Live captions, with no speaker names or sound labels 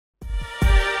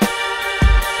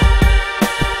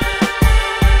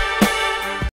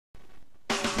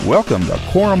Welcome to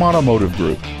Korum Automotive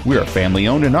Group. We are family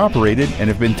owned and operated and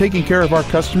have been taking care of our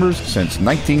customers since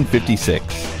 1956.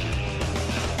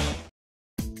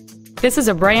 This is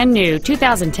a brand new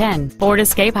 2010 Ford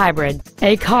Escape Hybrid,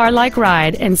 a car-like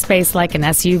ride and space like an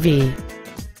SUV.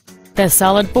 The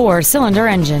solid 4-cylinder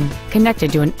engine,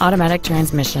 connected to an automatic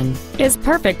transmission, is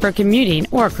perfect for commuting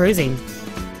or cruising.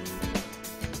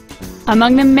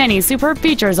 Among the many superb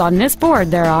features on this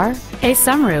Ford there are a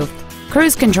sunroof,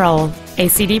 cruise control, a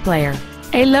CD player,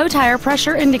 a low tire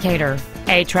pressure indicator,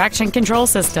 a traction control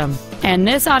system, and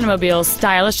this automobile's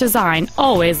stylish design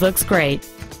always looks great.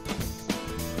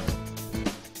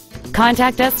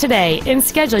 Contact us today and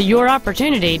schedule your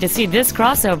opportunity to see this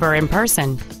crossover in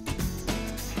person.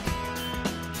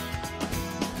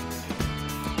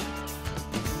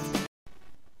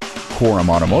 Korum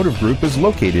Automotive Group is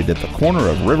located at the corner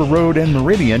of River Road and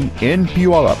Meridian in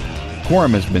Puyallup.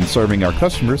 Korum has been serving our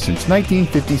customers since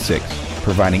 1956,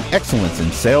 providing excellence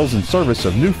in sales and service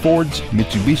of new Fords,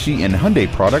 Mitsubishi, and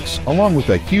Hyundai products, along with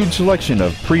a huge selection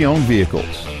of pre-owned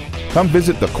vehicles. Come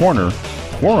visit the corner,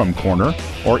 Korum Corner,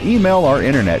 or email our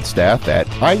internet staff at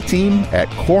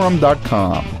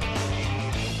iteam@korum.com.